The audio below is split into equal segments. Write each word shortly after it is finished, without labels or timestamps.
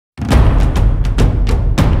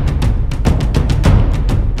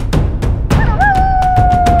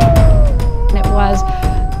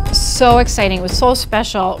so exciting. It was so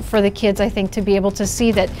special for the kids, I think, to be able to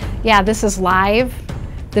see that, yeah, this is live,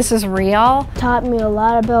 this is real. Taught me a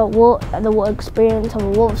lot about the experience of a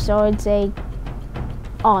wolf, so I'd say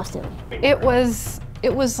awesome. It was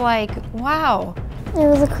like, wow. It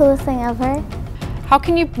was the coolest thing ever. How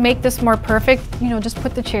can you make this more perfect? You know, just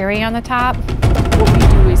put the cherry on the top. What we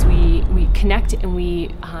do is we connect and we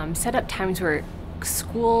set up times where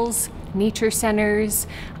schools, nature centers,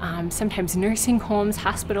 sometimes nursing homes,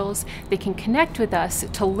 hospitals, they can connect with us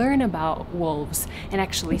to learn about wolves and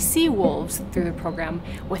actually see wolves through the program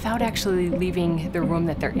without actually leaving the room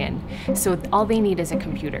that they're in. So all they need is a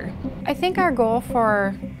computer. I think our goal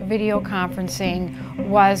for video conferencing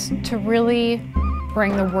was to really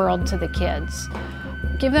bring the world to the kids.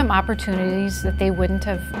 Give them opportunities that they wouldn't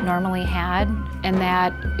have normally had, and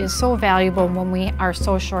that is so valuable when we are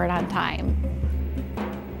so short on time.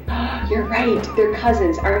 You're right, they're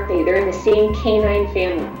cousins, aren't they? They're in the same canine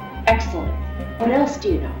family. Excellent. What else do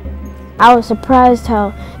you know? I was surprised how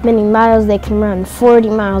many miles they can run, 40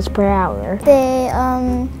 miles per hour. They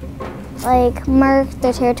like mark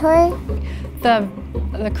their territory.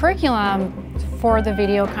 The curriculum for the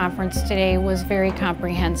video conference today was very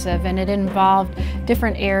comprehensive, and it involved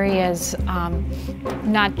different areas,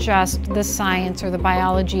 not just the science or the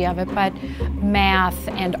biology of it, but math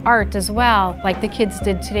and art as well, like the kids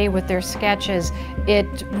did today with their sketches.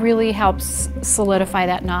 It really helps solidify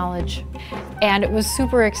that knowledge. And it was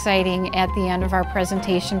super exciting at the end of our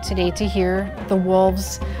presentation today to hear the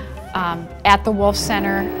wolves at the Wolf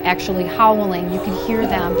Center actually howling. You could hear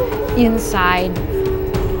them inside,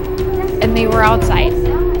 and they were outside.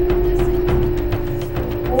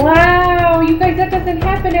 Wow, you guys, that doesn't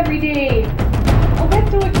happen every day. Oh,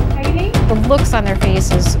 that's so exciting. The looks on their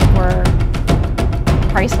faces were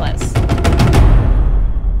priceless.